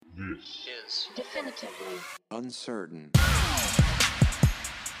is definitively uncertain.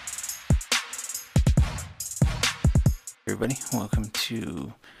 Everybody, welcome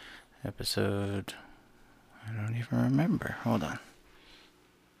to episode, I don't even remember, hold on,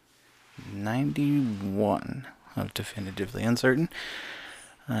 91 of Definitively Uncertain.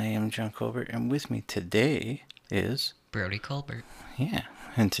 I am John Colbert, and with me today is Brody Colbert. Yeah,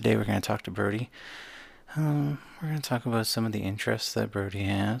 and today we're going to talk to Brody. We're going to talk about some of the interests that Brody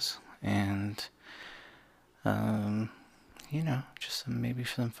has, and just maybe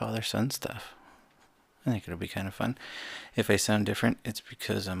some father-son stuff. I think it'll be kind of fun. If I sound different, it's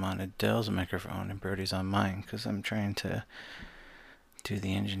because I'm on Adele's microphone and Brody's on mine, because I'm trying to do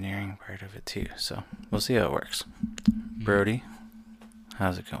the engineering part of it too. So we'll see how it works. Brody,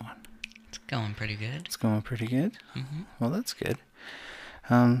 how's it going? It's going pretty good. It's going pretty good? Mm-hmm. Well, that's good.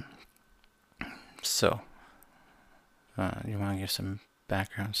 So, you want to give some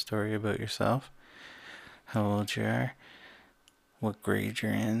background story about yourself? How old you are? What grade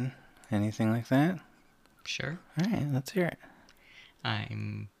you're in? Anything like that? Sure. Alright, let's hear it.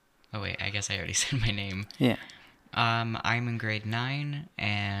 Oh wait, I guess I already said my name. Yeah. I'm in grade 9,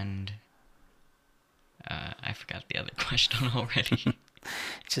 and I forgot the other question already.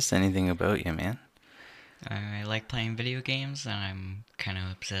 Just anything about you, man. I like playing video games, and I'm kind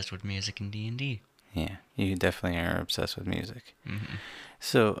of obsessed with music and D&D. Yeah, you definitely are obsessed with music. Mm-hmm.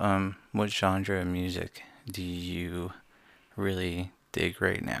 So, what genre of music do you really dig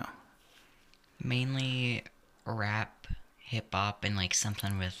right now? Mainly rap, hip-hop, and like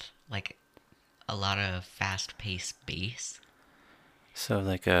something with like a lot of fast-paced bass. So,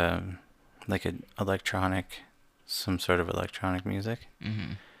 like a electronic, some sort of electronic music?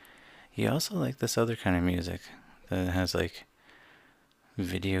 Mm-hmm. You also like this other kind of music that has like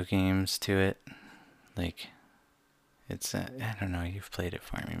video games to it. Like, it's, I don't know, you've played it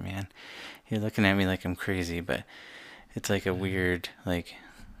for me, man. You're looking at me like I'm crazy, but it's like a weird, like,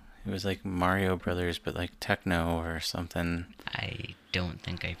 it was like Mario Brothers, but like techno or something. I don't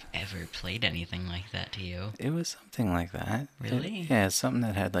think I've ever played anything like that to you. It was something like that. Really? Yeah, it's something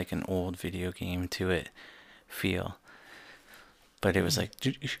that had like an old video game to it feel. But it was like,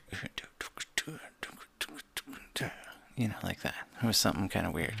 like that. It was something kind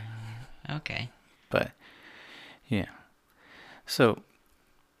of weird. Okay. But, yeah. So,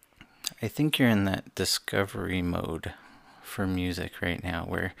 I think you're in that discovery mode for music right now,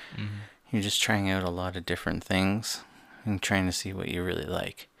 where you're just trying out a lot of different things and trying to see what you really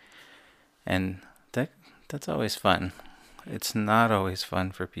like. And that's always fun. It's not always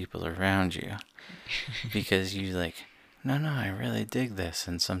fun for people around you, because you like, no, I really dig this,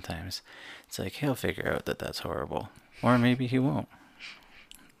 and sometimes it's like, he'll figure out that that's horrible, or maybe he won't.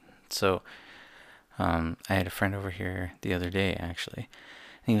 So, I had a friend over here the other day, actually,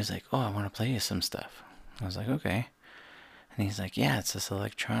 and he was like, oh, I want to play you some stuff. I was like, okay. And he's like, yeah, it's this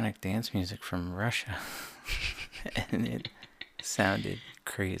electronic dance music from Russia. And it sounded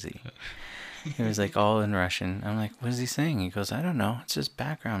crazy. It was like all in Russian. I'm like, what is he saying? He goes, I don't know. It's just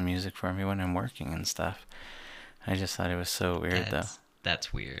background music for me when I'm working and stuff. I just thought it was so weird, though.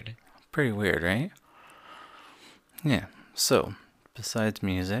 That's weird. Pretty weird, right? Yeah. So, besides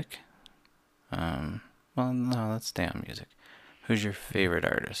music, well, no, let's stay on music. Who's your favorite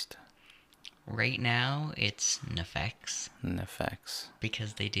artist? Right now, it's NFX. NFX.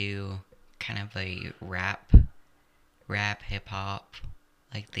 Because they do kind of a rap, hip-hop.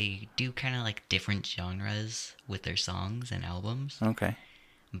 Like, they do kind of like different genres with their songs and albums. Okay.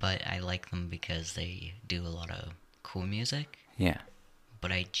 But I like them because they do a lot of cool music. Yeah.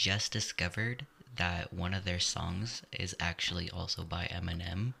 But I just discovered that one of their songs is actually also by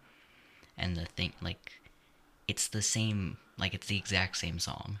Eminem. And the thing, like, it's the same, like, it's the exact same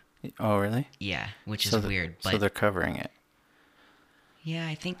song. Oh, really? Yeah, which is weird. But so they're covering it. Yeah,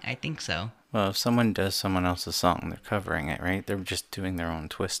 I think so. Well, if someone does someone else's song, they're covering it, right? They're just doing their own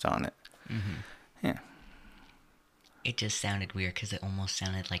twist on it. Mm-hmm. Yeah. It just sounded weird because it almost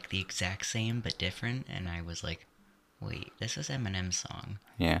sounded like the exact same but different, and I was like, wait, this is Eminem's song.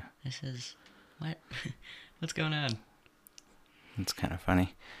 Yeah. This is... what? What's going on? It's kind of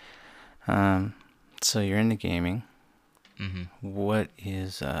funny. So you're into gaming. Mm-hmm. What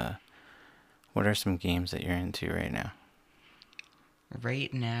are some games that you're into right now?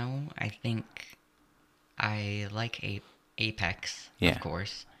 Right now, I think I like Apex, Yeah. of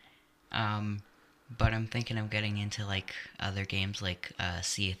course. But I'm thinking of getting into like other games like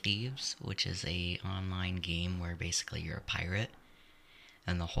Sea of Thieves, which is a online game where basically you're a pirate,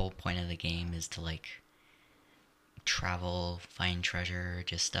 and the whole point of the game is to like travel, find treasure,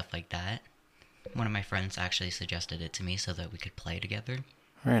 just stuff like that. One of my friends actually suggested it to me so that we could play together.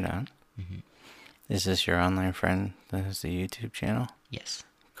 Right on. Mm-hmm. Is this your online friend that has the YouTube channel? Yes.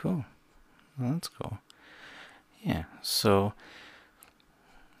 Cool. Well, that's cool. Yeah, so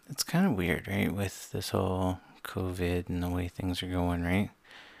it's kind of weird, right, with this whole COVID and the way things are going, right?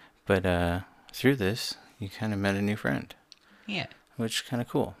 But through this, you kind of met a new friend, Yeah. which is kind of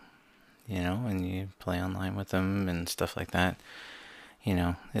cool, and you play online with them and stuff like that.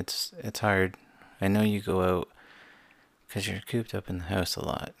 It's hard. I know you go out because you're cooped up in the house a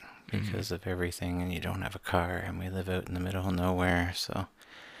lot because of everything, and you don't have a car, and we live out in the middle of nowhere, so...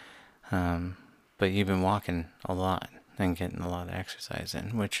 but you've been walking a lot and getting a lot of exercise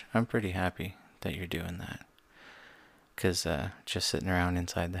in, which I'm pretty happy that you're doing that. Because just sitting around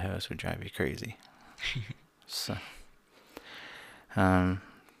inside the house would drive you crazy. So,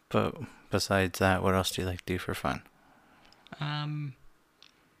 but besides that, what else do you like to do for fun? I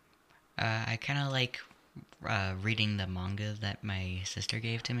kind of like reading the manga that my sister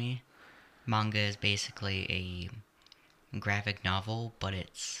gave to me. Manga is basically a graphic novel, but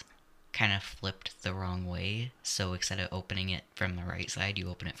it's kind of flipped the wrong way. So instead of opening it from the right side, you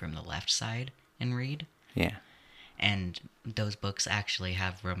open it from the left side and read. Yeah. And those books actually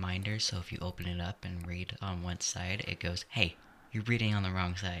have reminders, so if you open it up and read on one side, it goes, hey, you're reading on the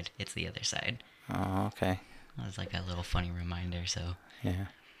wrong side. It's the other side. Oh, okay. It's like a little funny reminder, so... Yeah.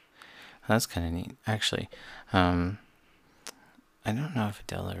 That's kind of neat. Actually, I don't know if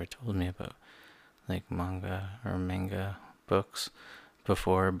Adele ever told me about, like, manga books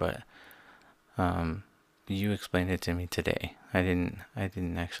before, but you explained it to me today. I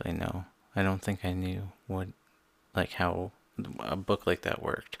didn't actually know. I don't think I knew how a book like that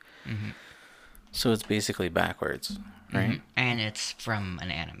worked. Mm-hmm. So it's basically backwards, right? Mm-hmm. And it's from an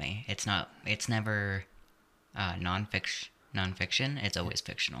anime. It's never non-fiction. It's always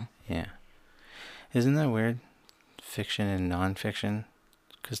fictional. Yeah. Isn't that weird? Fiction and non-fiction?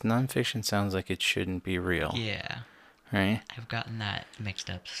 Because non-fiction sounds like it shouldn't be real. Yeah. Right? I've gotten that mixed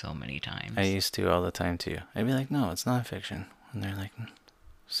up so many times. I used to all the time too. I'd be like, no, it's not fiction. And they're like,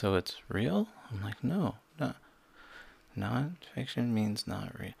 so it's real? I'm like, no. Non-fiction means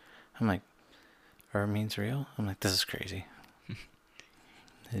not real. I'm like, or it means real? I'm like, this is crazy. I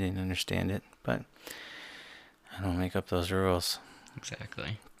didn't understand it, but I don't make up those rules.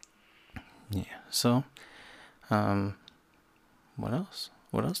 Exactly. Yeah. So, what else?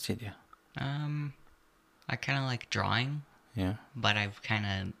 What else do you do? I kind of like drawing. Yeah. But I'm kind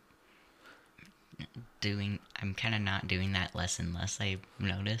of not doing that less and less, I've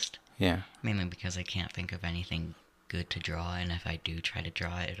noticed. Yeah. Mainly because I can't think of anything good to draw, and if I do try to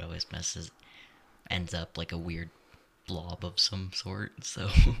draw it, it always ends up like a weird blob of some sort, so...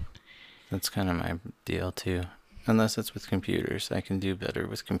 That's kind of my deal too. Unless it's with computers. I can do better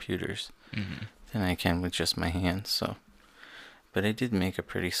with computers than I can with just my hands, so... But I did make a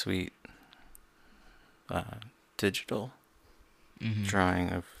pretty sweet digital drawing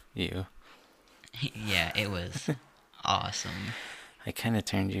of you. Yeah, it was awesome. I kind of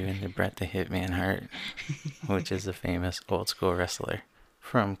turned you into Bret the Hitman Hart, which is a famous old school wrestler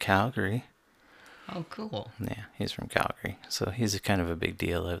from Calgary. Oh, cool. Yeah, he's from Calgary, so he's kind of a big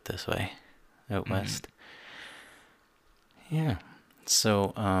deal out this way, out west. Yeah,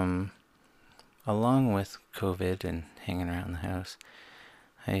 so along with COVID and hanging around the house,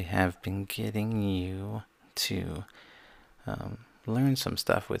 I have been getting you to learn some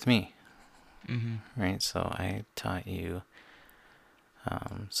stuff with me. Right, so I taught you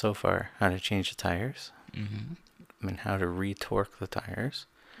so far how to change the tires and how to re-torque the tires.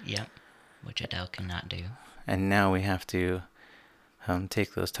 Yep, which Adele cannot do. And now we have to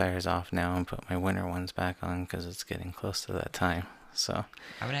take those tires off now and put my winter ones back on because it's getting close to that time. So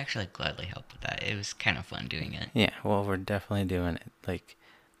I would actually gladly help with that. It was kind of fun doing it. yeah, well, we're definitely doing it, like,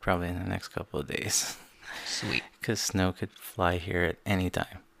 probably in the next couple of days. Sweet. Because snow could fly here at any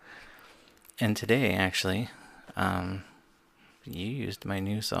time. And today, actually, you used my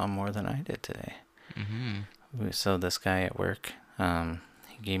new saw more than I did today. So this guy at work,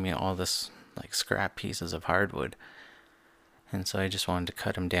 he gave me all this, like, scrap pieces of hardwood. And so I just wanted to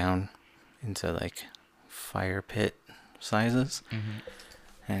cut them down into, like, fire pit sizes.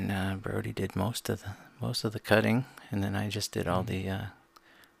 And Brody did most of the cutting, and then I just did all the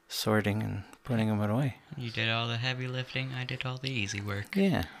sorting and putting them away. You did all the heavy lifting, I did all the easy work.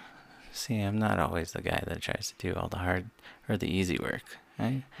 Yeah. See, I'm not always the guy that tries to do all the hard or the easy work.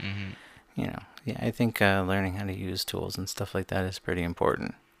 Right? Yeah, I think learning how to use tools and stuff like that is pretty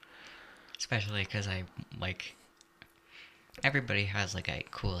important. Especially because everybody has, like,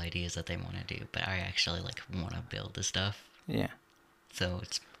 cool ideas that they want to do, but I actually, like, want to build the stuff. Yeah. So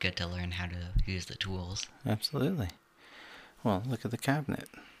it's good to learn how to use the tools. Absolutely. well, look at the cabinet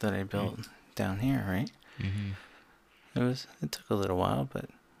that I built down here, right? Mm-hmm. It took a little while, but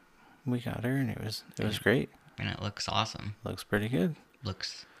we got her, and it was great. And it looks awesome. Looks pretty good.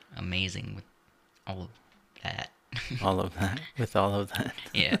 Looks amazing with all of that. All of that, with all of that.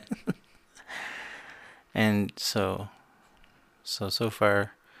 Yeah. And so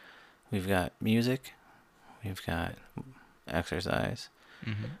far, we've got music, we've got exercise,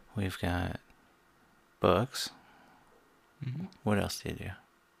 Mm-hmm. we've got books. Mm-hmm. What else do you do?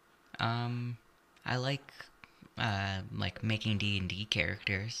 I like making D&D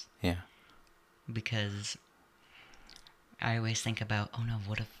characters Yeah. because I always think about, oh no,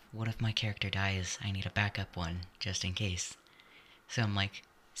 what if my character dies? I need a backup one just in case. So I'm like,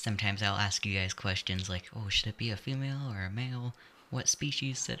 sometimes I'll ask you guys questions like, oh, should it be a female or a male? What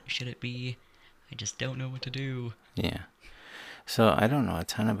species should it be? I just don't know what to do. Yeah. So I don't know a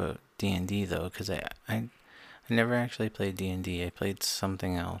ton about D&D though, because I never actually played D&D. I played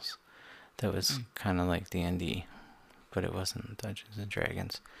something else that was kind of like D&D, but it wasn't Dungeons and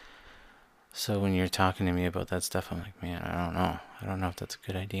Dragons. So when you're talking to me about that stuff, I'm like, man, I don't know. I don't know if that's a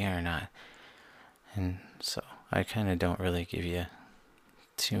good idea or not. And so I kind of don't really give you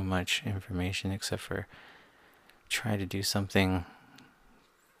too much information except for try to do something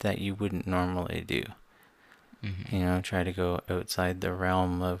that you wouldn't normally do. Mm-hmm. You know, try to go outside the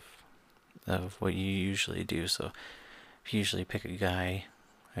realm of what you usually do. So if you usually pick a guy,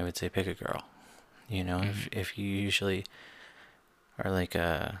 I would say pick a girl. You know, if you usually are like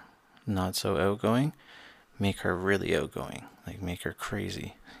not so outgoing, make her really outgoing. Like make her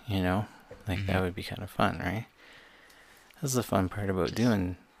crazy, you know? Like that would be kind of fun, right? That's the fun part about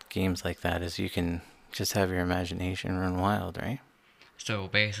doing games like that is you can just have your imagination run wild, right? So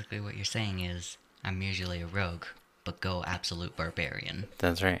basically what you're saying is, I'm usually a rogue, but go absolute barbarian.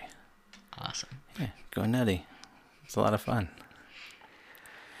 That's right. Awesome. Yeah, go nutty. It's a lot of fun.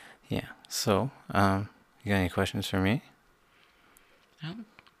 Yeah. So, you got any questions for me?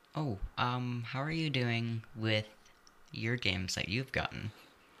 How are you doing with your games that you've gotten?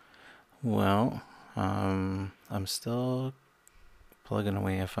 Well, I'm still plugging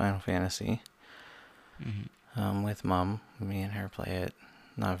away at Final Fantasy. With Mom. Me and her play it.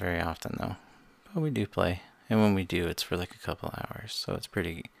 Not very often though, but we do play. And when we do, it's for like a couple hours, so it's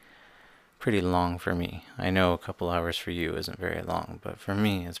pretty long for me. I know a couple hours for you isn't very long, but for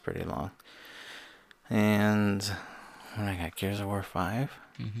me, it's pretty long. And when I got Gears of War 5,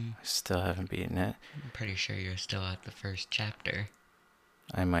 I still haven't beaten it. I'm pretty sure you're still at the first chapter.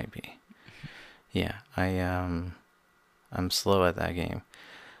 I might be. Yeah, I'm slow at that game.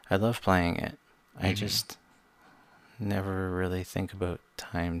 I love playing it. I just never really think about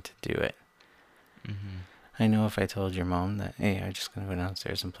time to do it. I know if I told your mom that, hey, I'm just going to go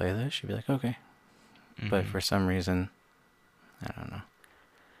downstairs and play this, she'd be like, okay. But for some reason, I don't know.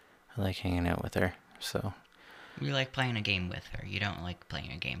 I like hanging out with her, so. You like playing a game with her. You don't like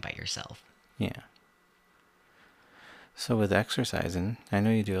playing a game by yourself. Yeah. So with exercising, I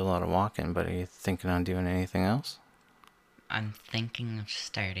know you do a lot of walking, but are you thinking on doing anything else? I'm thinking of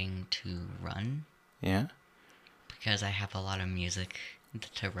starting to run. Yeah? Because I have a lot of music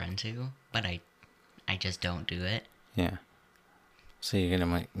to run to, but I just don't do it. Yeah. So you're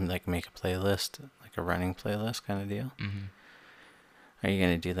gonna like make a playlist, like a running playlist kind of deal? Are you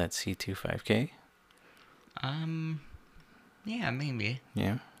gonna do that C2 5K? Yeah, maybe.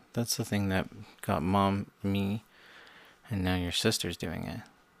 Yeah. That's the thing that got Mom, me, and now your sister's doing it.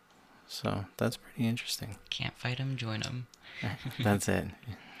 So that's pretty interesting. Can't fight 'em, join 'em. That's it.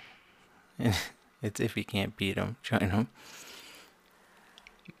 It's if you can't beat them, join them.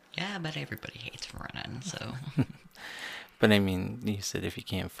 Yeah, but everybody hates running, so. But I mean, you said if you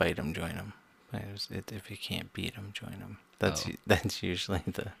can't fight them, join them. If you can't beat them, join them. That's usually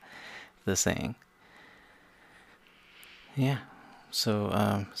the saying. Yeah.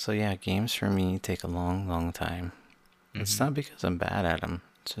 So yeah, games for me take a long time. It's not because I'm bad at them.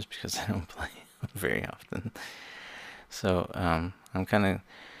 It's just because I don't play very often. So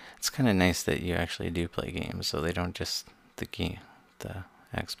it's kind of nice that you actually do play games, so they don't just the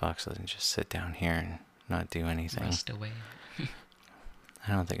Xbox doesn't just sit down here and not do anything. Rust away.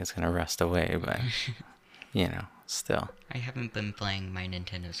 I don't think it's gonna rust away, but you know, still. I haven't been playing my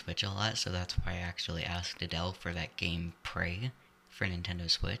Nintendo Switch a lot, so that's why I actually asked Adele for that game Prey for Nintendo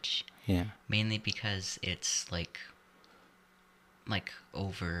Switch. Yeah. Mainly because it's like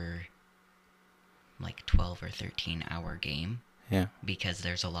over 12 or 13 hour game. Yeah. Because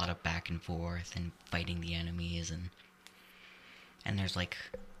there's a lot of back and forth and fighting the enemies and there's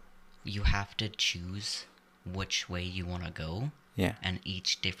you have to choose which way you want to go. Yeah. And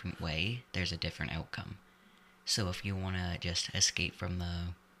each different way, there's a different outcome. So if you want to just escape from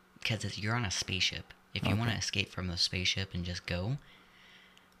the... Because you're on a spaceship. If you want Okay. to escape from the spaceship and just go,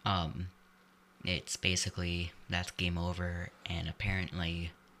 it's basically... That's game over, and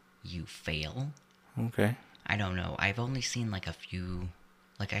apparently you fail. Okay. I don't know. I've only seen like a few...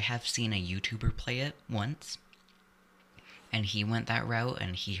 Like I have seen a YouTuber play it once. And he went that route,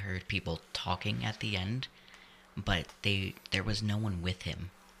 and he heard people talking at the end. But there was no one with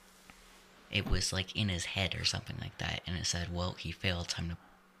him. It was like in his head or something like that, and it said, "Well, he failed. Time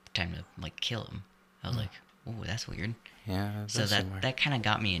to like kill him." I was like, "Oh, that's weird." Yeah. So that kind of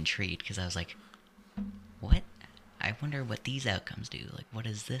got me intrigued because I was like, "What? I wonder what these outcomes do. Like, what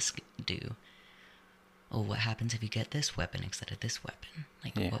does this do? Oh, what happens if you get this weapon instead of this weapon?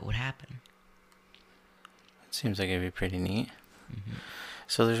 Like, Yeah. what would happen?" It seems like it'd be pretty neat.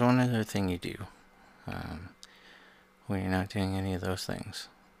 So there's one other thing you do when you're not doing any of those things,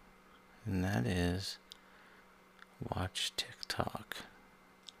 and that is watch TikTok.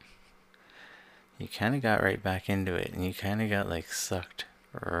 You kind of got right back into it, and you kind of got like sucked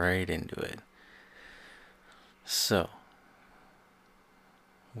right into it. So,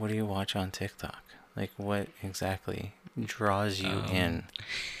 what do you watch on TikTok? Like, what exactly draws you in?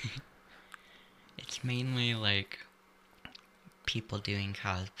 It's mainly like people doing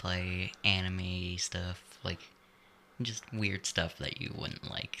cosplay, anime stuff, like just weird stuff that you wouldn't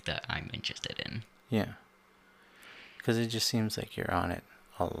like that I'm interested in. Yeah. Because it just seems like you're on it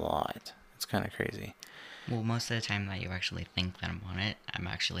a lot. It's kind of crazy. Well, most of the time that you actually think that I'm on it, I'm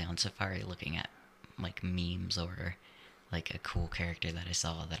actually on Safari looking at like memes or like a cool character that I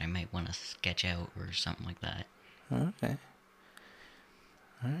saw that I might want to sketch out or something like that. Okay.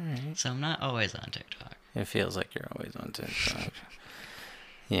 Alright. So I'm not always on TikTok. It feels like you're always on TikTok.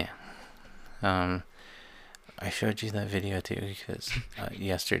 Yeah. I showed you that video too because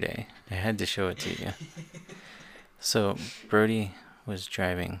yesterday I had to show it to you. So Brody was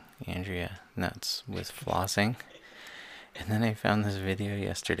driving Andrea nuts with flossing, and then I found this video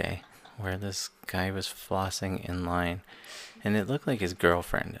yesterday where this guy was flossing in line, and it looked like his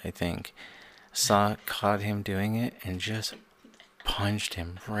girlfriend, I think, caught him doing it and just punched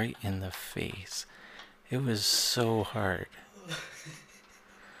him right in the face. It was so hard.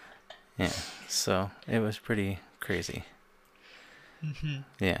 Yeah, so it was pretty crazy.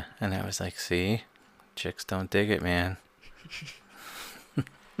 Yeah, and I was like, see, chicks don't dig it, man.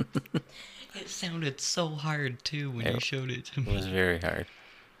 It sounded so hard too when you showed it to It me. was very hard.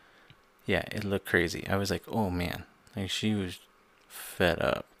 Yeah, it looked crazy. I was like, oh man, like she was fed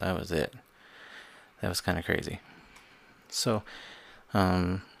up. That was it. That was kind of crazy. So,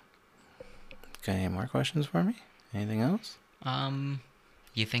 got any more questions for me? Anything else?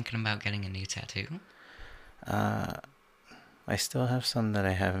 You thinking about getting a new tattoo? I still have some that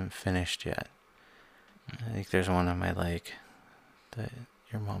I haven't finished yet. I think there's one on my leg that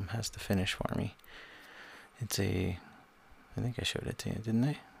your mom has to finish for me. It's I think I showed it to you, didn't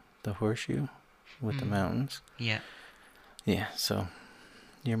I? The horseshoe with the mountains. Yeah. Yeah, so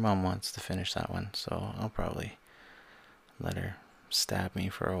your mom wants to finish that one, so I'll probably let her stab me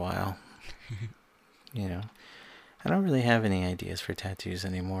for a while. You know, I don't really have any ideas for tattoos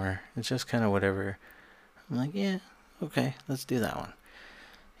anymore. It's just kind of whatever. I'm like, yeah, okay, let's do that one.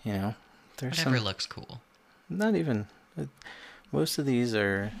 You know, there's Whatever some, looks cool. not even, most of these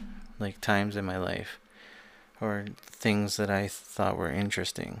are like times in my life or things that I thought were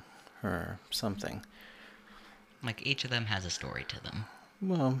interesting or something. Like each of them has a story to them.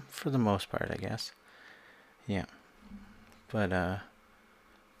 Well, for the most part, I guess. Yeah. But,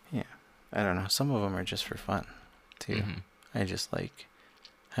 yeah. I don't know. Some of them are just for fun, too. Mm-hmm. I just like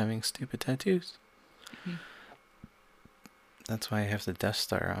having stupid tattoos. Mm-hmm. That's why I have the Death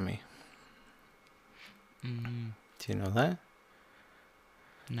Star on me. Mm, Do you know that?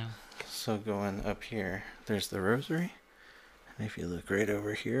 no. So going up here, there's the rosary. And if you look right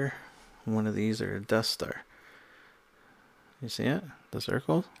over here, one of these are a Death Star. You see it? The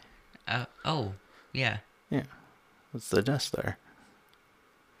circles? Oh, yeah. Yeah. It's the Death Star.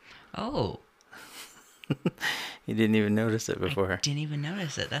 Oh, You didn't even notice it I before. didn't even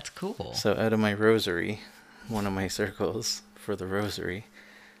notice it. That's cool. So out of my rosary, one of my circles for the rosary,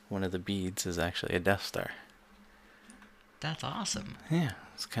 one of the beads is actually a Death Star. That's awesome. Yeah,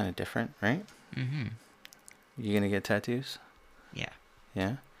 it's kind of different, right? Mm-hmm. You gonna get tattoos? Yeah.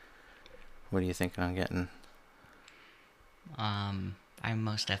 Yeah? What are you thinking on getting? I'm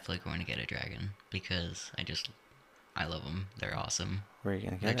most definitely going to get a dragon because I love them. They're awesome. Where are you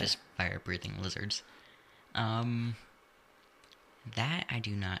gonna They're get it? just fire-breathing lizards. That I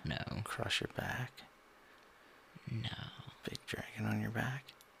do not know. Across your back? No. Big dragon on your back?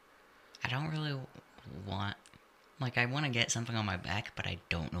 I don't really want Like, I want to get something on my back, but I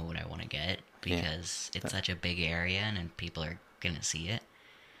don't know what I want to get because it's such a big area and people are gonna see it.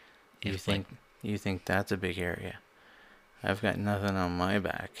 You think you think that's a big area? I've got nothing on my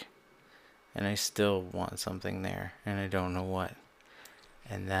back, and I still want something there, and I don't know what.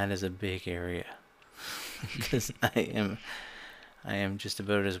 And that is a big area, because I am just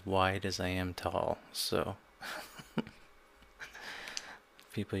about as wide as I am tall. So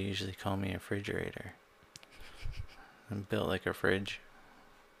people usually call me a refrigerator. I'm built like a fridge.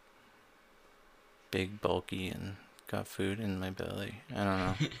 Big, bulky, and got food in my belly. I don't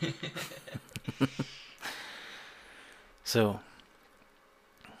know. So,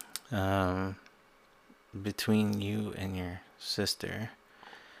 between you and your sister,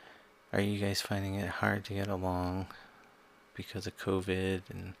 are you guys finding it hard to get along because of COVID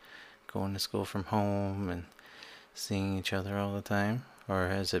and going to school from home and seeing each other all the time? Or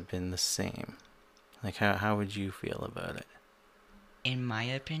has it been the same? Like, how would you feel about it? In my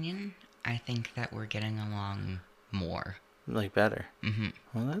opinion, I think that we're getting along more. Like, better? Mm-hmm.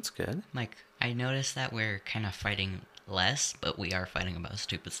 Well, that's good. Like, I noticed that we're kind of fighting less, but we are fighting about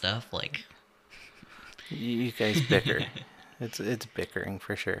stupid stuff, like... You guys bicker. It's bickering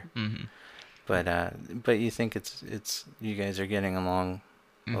for sure. Mm-hmm. But you think it's you guys are getting along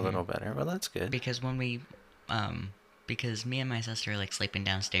a little better. Well, that's good. Because when we, because me and my sister are like sleeping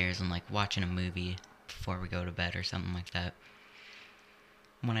downstairs and like watching a movie before we go to bed or something like that.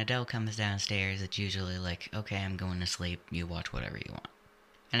 When Adele comes downstairs, it's usually like, okay, I'm going to sleep, you watch whatever you want.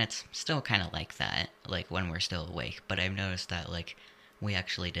 And it's still kind of like that, like when we're still awake. But I've noticed that like we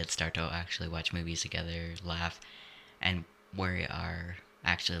actually did start to actually watch movies together, laugh, and we are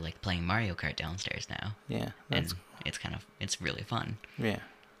actually like playing Mario Kart downstairs now. Yeah, and it's really fun. Yeah.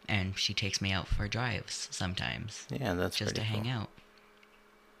 And she takes me out for drives sometimes. Yeah, that's just to hang out.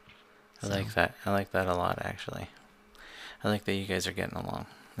 I like that. I like that a lot, actually. I like that you guys are getting along,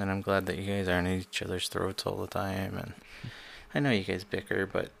 and I'm glad that you guys aren't at each other's throats all the time. And I know you guys bicker,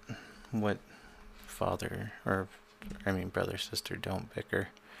 but what brother, sister don't bicker?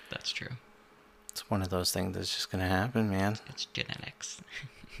 That's true. It's one of those things that's just gonna happen, man. It's genetics.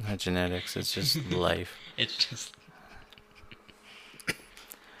 Not genetics. It's just life. It's just...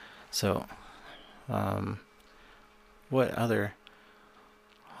 So, what other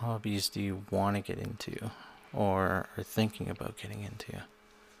hobbies do you want to get into or are thinking about getting into?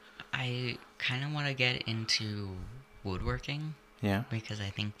 I kind of want to get into woodworking. Yeah. Because I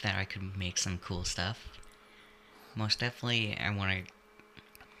think that I could make some cool stuff. Most definitely, I want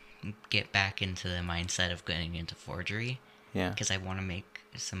to get back into the mindset of getting into forgery. Yeah. Because I want to make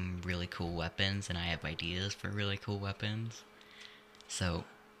some really cool weapons, and I have ideas for really cool weapons. So,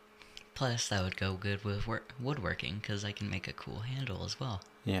 plus that would go good with woodworking, because I can make a cool handle as well.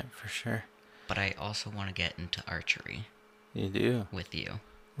 Yeah, for sure. But I also want to get into archery. You do? With you.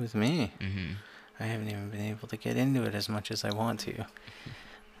 With me? Mm-hmm. I haven't even been able to get into it as much as I want to.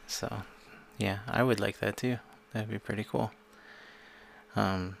 So, yeah, I would like that too. That'd be pretty cool.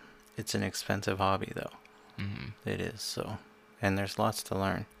 It's an expensive hobby though. Mm-hmm. It is, so. And there's lots to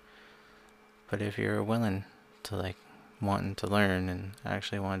learn. But if you're willing to wanting to learn and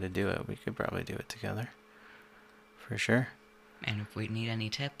actually wanted to do it, we could probably do it together. For sure. And if we need any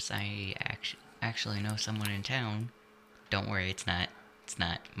tips, I actually know someone in town. Don't worry, it's not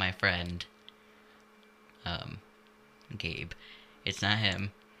my friend, Gabe. It's not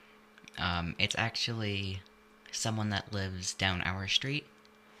him. It's actually someone that lives down our street.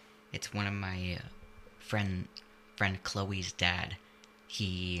 It's one of my friend Chloe's dad.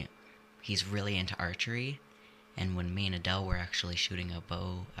 He's really into archery, and when me and Adele were actually shooting a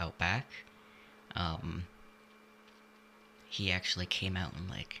bow out back, he actually came out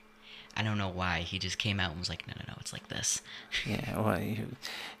and I don't know why, he just came out and was like, no, it's like this. Yeah, well,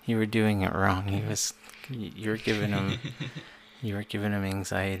 you were doing it wrong. You were giving him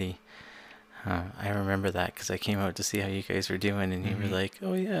anxiety. I remember that because I came out to see how you guys were doing, and you were like,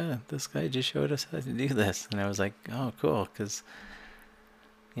 oh yeah, this guy just showed us how to do this. And I was like, oh, cool, because,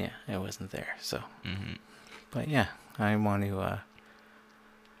 yeah, I wasn't there, so. Mm-hmm. But yeah, I want to,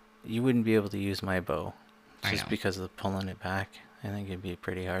 you wouldn't be able to use my bow just because of pulling it back. I think it'd be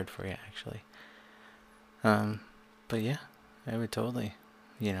pretty hard for you, actually. But yeah, I would totally,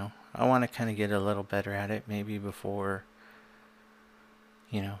 I want to kind of get a little better at it maybe before,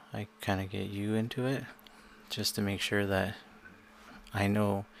 I kind of get you into it, just to make sure that I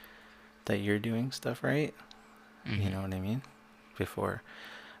know that you're doing stuff right. Mm-hmm. You know what I mean? Before,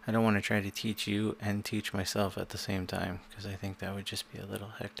 I don't want to try to teach you and teach myself at the same time, because I think that would just be a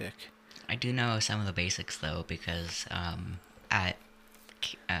little hectic. I do know some of the basics though, because at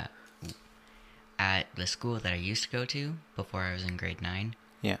at the school that I used to go to before I was in grade 9,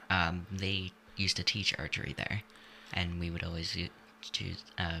 Yeah. they used to teach archery there, and we would always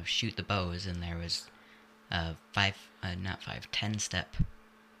shoot the bows, and there was a 10-step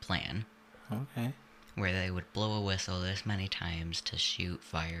plan Okay. where they would blow a whistle this many times to shoot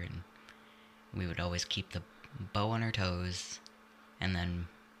fire, and we would always keep the bow on our toes, and then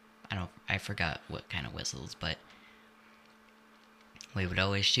I forgot what kind of whistles, but we would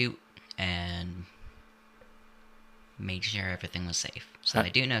always shoot and make sure everything was safe. So I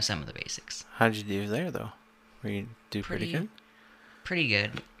do know some of the basics. How'd you do there, though? Were you do pretty good? Pretty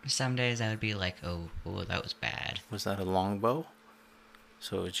good. Some days I would be like, oh, that was bad. Was that a long bow?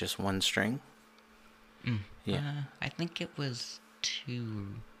 So it was just one string? Yeah. I think it was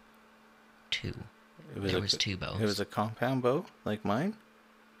two. It was there was 2 bows. It was a compound bow, like mine?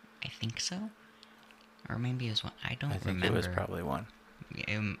 I think so. Or maybe it was one. I don't remember. I think it was probably one.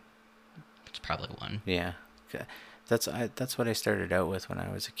 It's probably one. Yeah. That's what I started out with when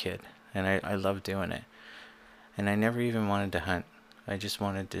I was a kid. And I loved doing it. And I never even wanted to hunt. I just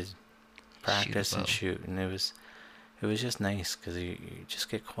wanted to practice and shoot. And it was just nice because you just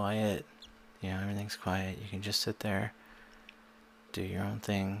get quiet. You know, everything's quiet. You can just sit there, do your own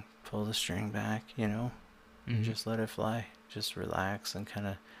thing, pull the string back, you know, and just let it fly. Just relax and kind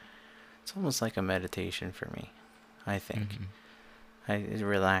of, it's almost like a meditation for me, I think. It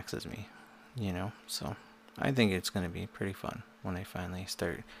relaxes me, you know, so I think it's going to be pretty fun when I finally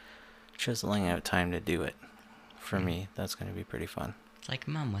start chiseling out time to do it. For me, that's going to be pretty fun. It's like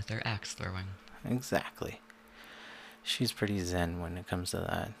Mom with her axe throwing. Exactly. She's pretty zen when it comes to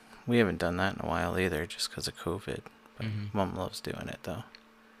that. We haven't done that in a while either, just because of COVID. But Mom loves doing it, though.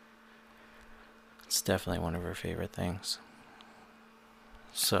 It's definitely one of her favorite things.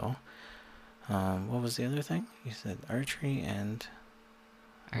 So, what was the other thing? You said archery and...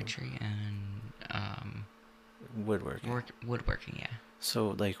 Archery and... woodworking. Woodworking, yeah. So,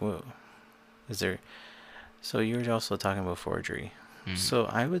 like, is there... So you're also talking about forgery. So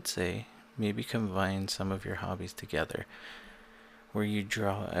I would say maybe combine some of your hobbies together, where you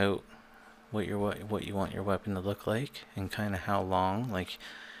draw out what you want your weapon to look like and kind of how long. Like,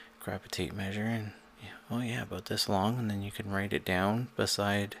 grab a tape measure and about this long, and then you can write it down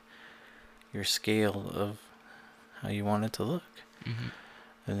beside your scale of how you want it to look.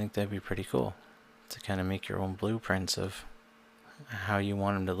 I think that'd be pretty cool to kind of make your own blueprints of how you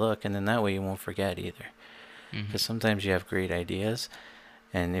want them to look, and then that way you won't forget either. Because sometimes you have great ideas,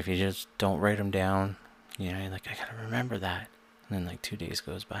 and if you just don't write them down, you know, you're like, I gotta remember that. And then like 2 days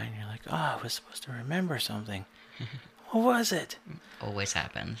goes by, and you're like, oh, I was supposed to remember something. What was it? Always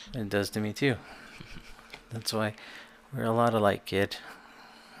happens. It does to me too. That's why we're a lot alike, kid.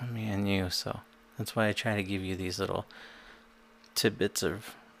 Me and you, so that's why I try to give you these little tidbits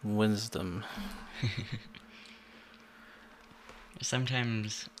of wisdom.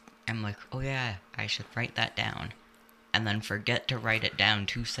 Sometimes I'm like, oh yeah, I should write that down. And then forget to write it down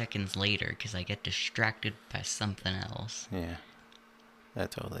 2 seconds later because I get distracted by something else. Yeah,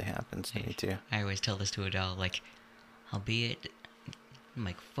 that totally happens to me too. I always tell this to Adele, like, I'm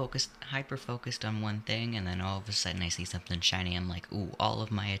like hyper-focused on one thing, and then all of a sudden I see something shiny, I'm like, ooh, all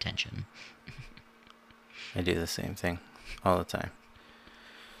of my attention. I do the same thing all the time.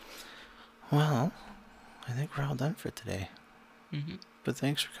 Well, I think we're all done for today. But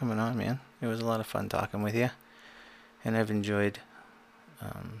thanks for coming on, man. It was a lot of fun talking with you. And I've enjoyed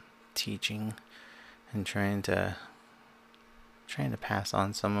teaching and trying to pass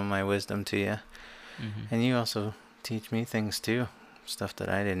on some of my wisdom to you. And you also teach me things too. Stuff that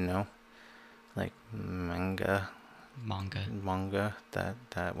I didn't know. Like manga.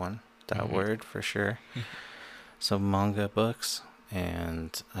 That one. That word for sure. So manga books.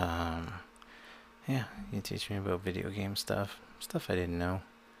 And yeah, you teach me about video game stuff I didn't know.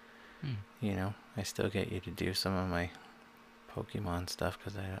 You know, I still get you to do some of my Pokemon stuff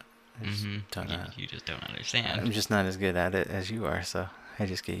because I just don't know. You just don't understand. I'm just not as good at it as you are, so I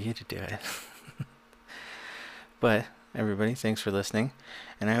just get you to do it. But everybody, thanks for listening,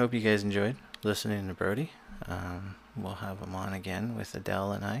 and I hope you guys enjoyed listening to Brody. We'll have him on again with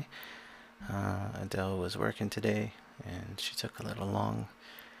Adele and I. Adele was working today, and she took a little long.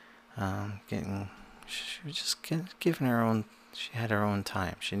 She was just giving her own. She had her own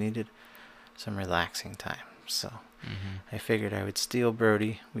time. She needed some relaxing time. So I figured I would steal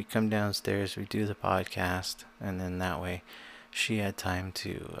Brody. We come downstairs, we do the podcast, and then that way she had time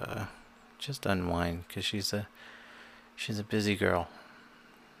to just unwind because she's a busy girl.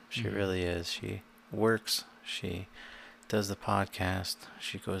 She really is. She works. She does the podcast.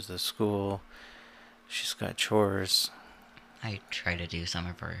 She goes to school. She's got chores. I try to do some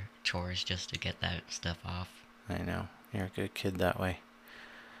of her chores just to get that stuff off. I know. You're a good kid that way.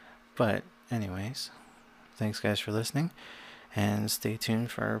 But, anyways, thanks guys for listening. And stay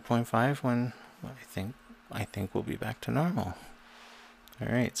tuned for point 5 when I think we'll be back to normal.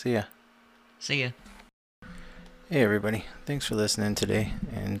 Alright, see ya. See ya. Hey everybody, thanks for listening today,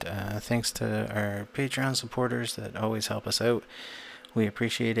 and thanks to our Patreon supporters that always help us out. We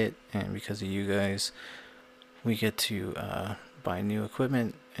appreciate it, and because of you guys, we get to buy new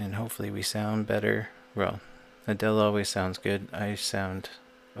equipment, and hopefully we sound better. Well, Adele always sounds good. I sound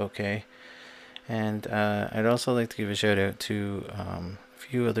okay. And I'd also like to give a shout out to a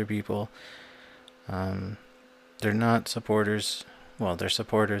few other people. They're not supporters. Well, they're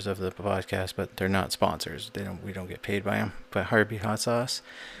supporters of the podcast, but they're not sponsors. We don't get paid by them. But Heartbeat Hot Sauce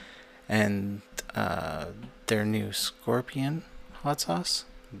and their new Scorpion Hot Sauce.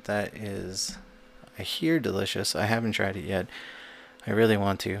 That is, I hear, delicious. I haven't tried it yet. I really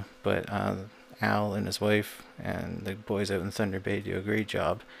want to, but Al and his wife and the boys out in Thunder Bay do a great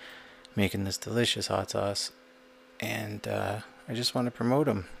job making this delicious hot sauce. And I just want to promote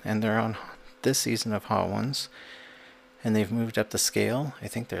them. And they're on this season of Hot Ones. And they've moved up the scale. I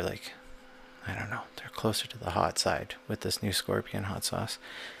think they're like, I don't know, they're closer to the hot side with this new Scorpion hot sauce.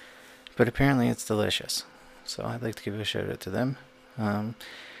 But apparently it's delicious. So I'd like to give a shout out to them.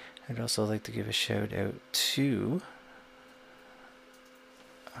 I'd also like to give a shout out to...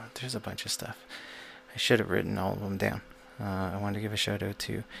 there's a bunch of stuff. I should have written all of them down. I want to give a shout out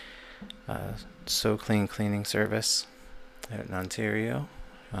to So Clean Cleaning Service out in Ontario,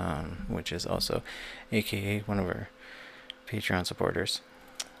 which is also AKA one of our Patreon supporters.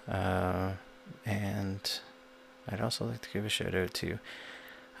 And I'd also like to give a shout out to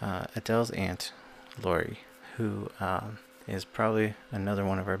Adele's aunt, Lori, who is probably another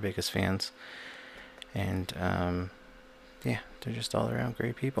one of our biggest fans. And yeah, they're just all around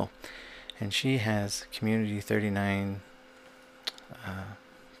great people. And she has Community 39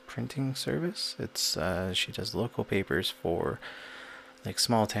 printing service. It's she does local papers for like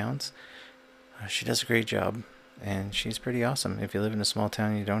small towns. She does a great job. And she's pretty awesome. If you live in a small town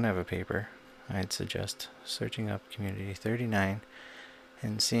and you don't have a paper, I'd suggest searching up Community 39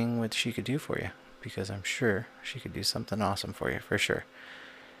 and seeing what she could do for you, because I'm sure she could do something awesome for you, for sure.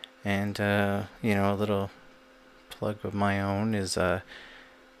 And, you know, a little plug of my own is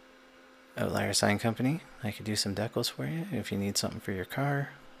Outlier Sign Company. I could do some decals for you if you need something for your car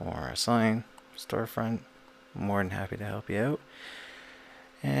or a sign, storefront. I'm more than happy to help you out.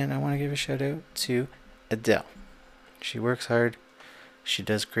 And I want to give a shout out to Adele. She works hard, she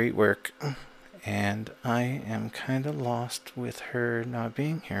does great work, and I am kind of lost with her not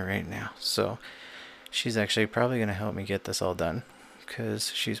being here right now. So she's actually probably going to help me get this all done,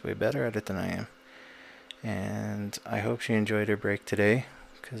 because she's way better at it than I am. And I hope she enjoyed her break today,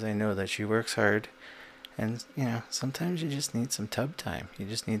 because I know that she works hard. And, you know, sometimes you just need some tub time. You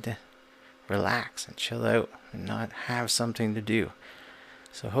just need to relax and chill out and not have something to do.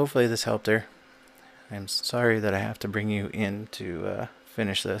 So hopefully this helped her. I'm sorry that I have to bring you in to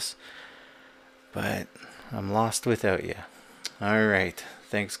finish this, but I'm lost without you. Alright,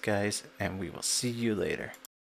 thanks guys, and we will see you later.